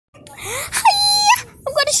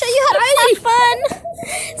really fun.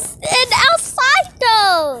 And outside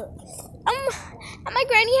though. At my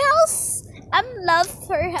granny house. I love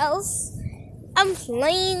her house. I'm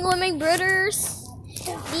playing with my brothers.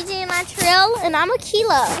 DJ and I Trail, and I'm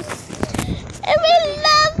Akila. And we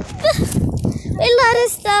love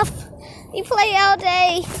this stuff. We play all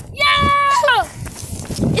day. Yeah!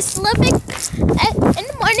 It's a little bit, in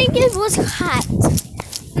the morning it was hot.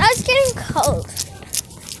 Now it's getting cold.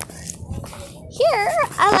 Here,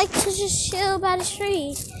 I like to just chill by the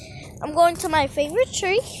tree. I'm going to my favorite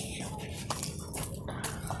tree.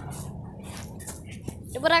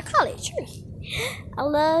 What I call it, tree. I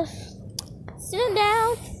love sitting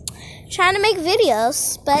down, trying to make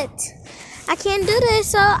videos, but I can't do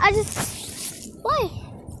this, so I just play.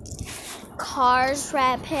 Cars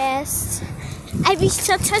ride past.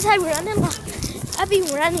 Sometimes I run along. I be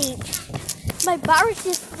running. My bar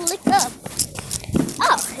just flick up.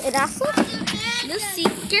 Oh, and also the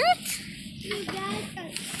secret.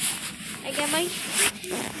 I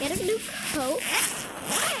get a new coat.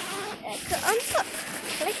 I could untuck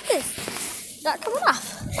like this. Not coming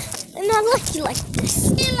off. And I'm lucky like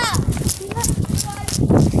this.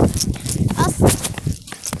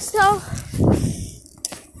 So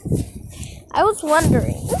I was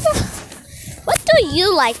wondering, what do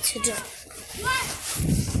you like to do?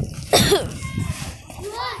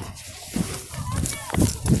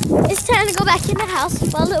 It's time to go back in the house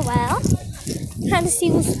for a little while. Trying to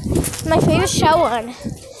see what's my favorite show on.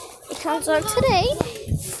 It comes on today.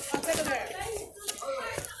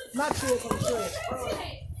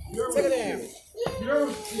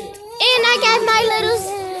 And I got my little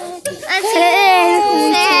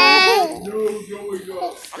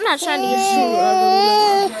I'm not trying to get too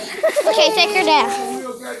ugly. Okay, take her down.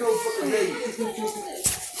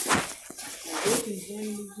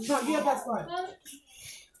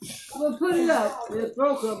 We'll put it up. It's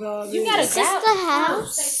broke up. You got this is the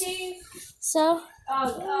house. So,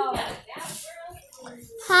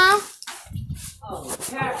 huh? Oh,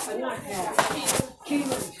 cat, not cat.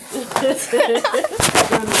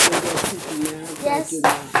 Yes.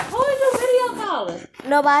 Who is your video calling?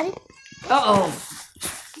 Nobody? Uh-oh.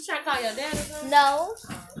 You trying to call your dad or something? No.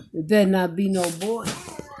 It better not be no boy.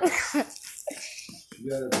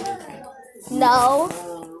 No.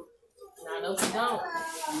 No, you don't.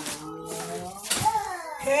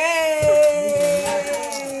 Hey!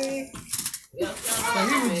 He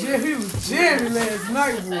was jammy last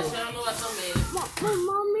night, boy.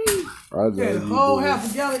 I love you, whole boy. half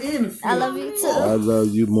a gallon in the field. I love you too. I love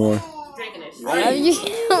you more. I love you.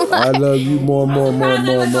 I love you more. I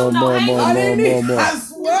didn't even, I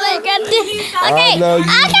swear. Okay, I love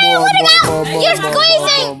you what about you're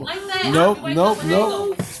squeezing? Nope.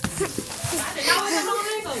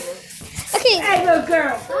 Okay. Hey, little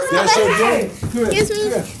girl. That's your daddy. Excuse me.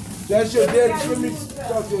 That's your daddy. Let me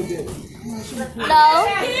talk to your daddy. No.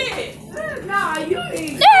 Nah, you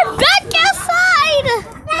ain't. They're back outside.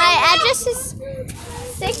 My address is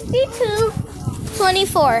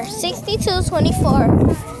 6224.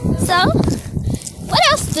 6224. So, what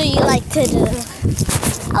else do you like to do?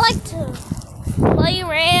 I like to play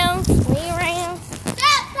around, swing around.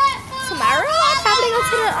 Tomorrow I'll probably go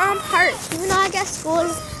to the park. Even though I got school,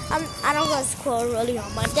 I don't go to school really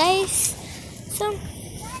on Mondays. So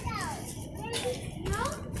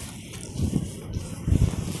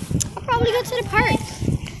I'll probably go to the park.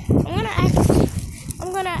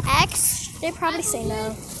 I'm gonna ask. They probably say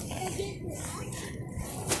no.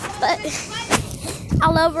 But I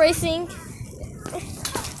love racing.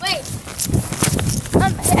 Wait.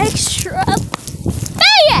 I'm extra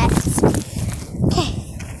fast. Okay.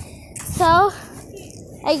 So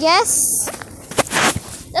I guess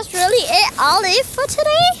that's really all it for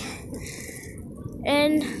today.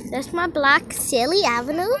 And that's my block, Sally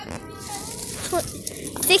Avenue.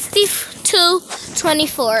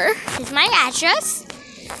 6224 is my address.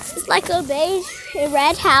 It's like a beige and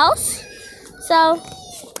red house. So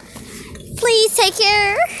please take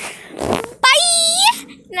care. Bye.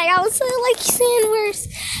 And I also like saying where's